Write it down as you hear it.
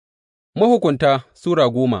Mahukunta Sura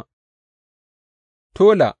 10.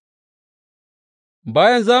 Tola.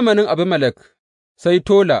 Bayan zamanin Abimelek, sai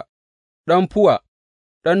Tola ɗan Fuwa,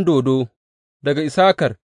 ɗan Dodo, daga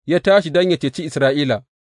Issakar ya tashi don yă ceci Isra'ila,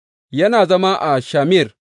 yana zama a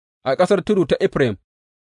Shamir a ƙasar tudu ta Efraim,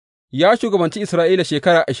 ya shugabanci Isra'ila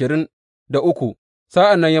shekara 23,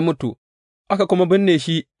 sa'an nan ya mutu, aka kuma binne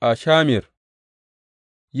shi a Shamir.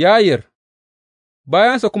 Yayir.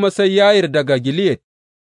 Bayansa kuma sai Yayir daga Gileyad,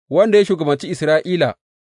 wanda ya shugabanci Isra'ila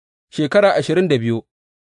shekara 22,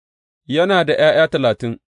 yana da ’ya'ya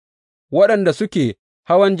 30, waɗanda suke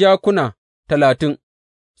hawan jakuna 30,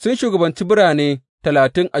 sun shugabanci birane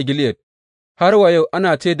 30 a Gileyad, har wa yau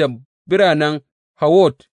ana ce da biranen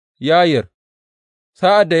Hawwot Yayir.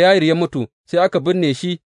 Sa'ad da Yayir ya mutu, sai aka binne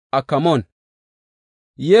shi a Kamon.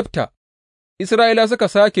 Yefta. Isra'ilawa suka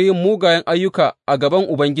sāke yin mugayen ayyuka a gaban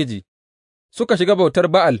Ubangiji, suka shiga bautar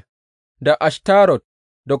Ba'al da Ashtarot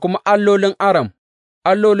da kuma allolin Aram,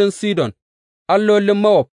 allolin Sidon, allolin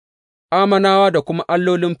Mowab, Ammonawa da kuma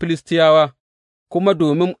allolin Filistiyawa, kuma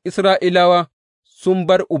domin Isra'ilawa sun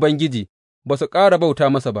bar Ubangiji, ba su ƙara bauta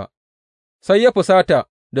masa ba, sai ya fusata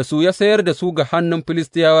da su ya sayar da su ga hannun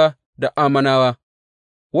Filistiyawa da Ammonawa,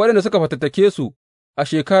 waɗanda suka fatattake su a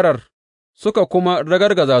shekarar suka kuma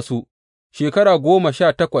ragargaza su. Shekara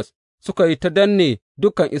 18 suka yi ta danne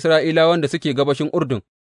dukan Isra'ilawan da suke gabashin Urdun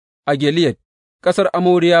a Gileyad, ƙasar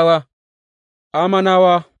Amoriyawa.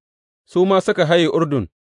 Ammonawa su ma suka haye Urdun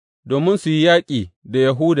domin su yi yaƙi da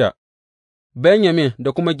Yahuda, Benyamin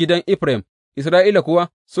da kuma gidan Efraim, Isra'ila kuwa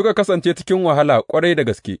suka kasance cikin wahala ƙwarai da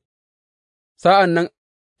gaske. Sa'an nan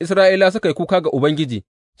Isra'ilawa suka yi kuka ga Ubangiji,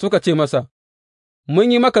 suka ce masa,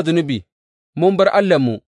 Mun yi maka zunubi, mun bar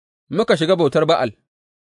Allahnmu, muka shiga bautar Ba'al.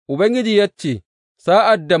 Ubangiji ya ce,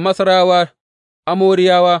 Sa'ad da Masarawa,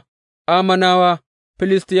 Amoriyawa, Ammonawa,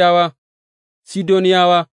 Filistiyawa,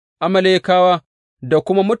 Sidoniyawa, Amalekawa da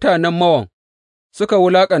kuma mutanen Mawon suka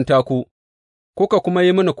wulaƙanta ku, kuka kuma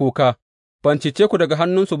yi mini kuka, ban cece ku daga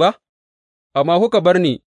hannunsu ba? Amma kuka bar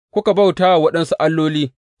ni kuka bauta wa waɗansu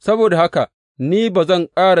alloli, saboda haka ni ba zan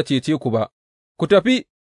ƙara cece ku ba. Ku tafi,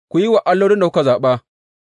 ku yi wa allolin da kuka zaɓa,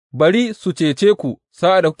 bari su cece ku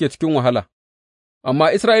sa'ad da kuke cikin wahala.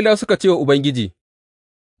 Amma Isra'ilawa suka ce wa Ubangiji,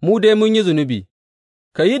 Mu dai mun yi zunubi,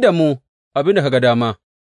 ka yi da mu abin da ka ga dama,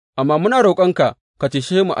 amma muna roƙonka ka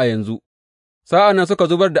cece mu a yanzu. Sa'an nan suka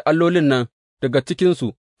zubar da allolin nan daga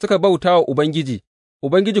cikinsu suka bauta wa Ubangiji,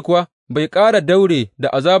 Ubangiji kuwa bai ƙara daure da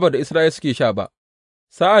azabar da Isra'ilawa suke sha ba.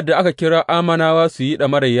 Sa'ad da aka kira Ammonawa su yi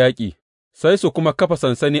ɗamarar yaƙi, sai su kuma kafa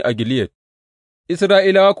sansani a Gileyad,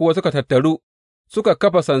 Isra'ilawa kuwa suka tattaru suka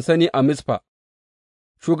kafa sansani a Mizfa.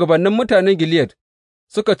 Shugabannin mutanen Gileyad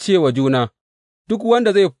suka ce wa juna, Duk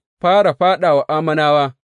wanda zai fara fāɗa wa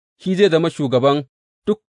Ammonawa, shi zai zama shugaban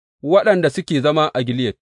duk waɗanda suke zama a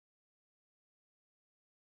Gileyad.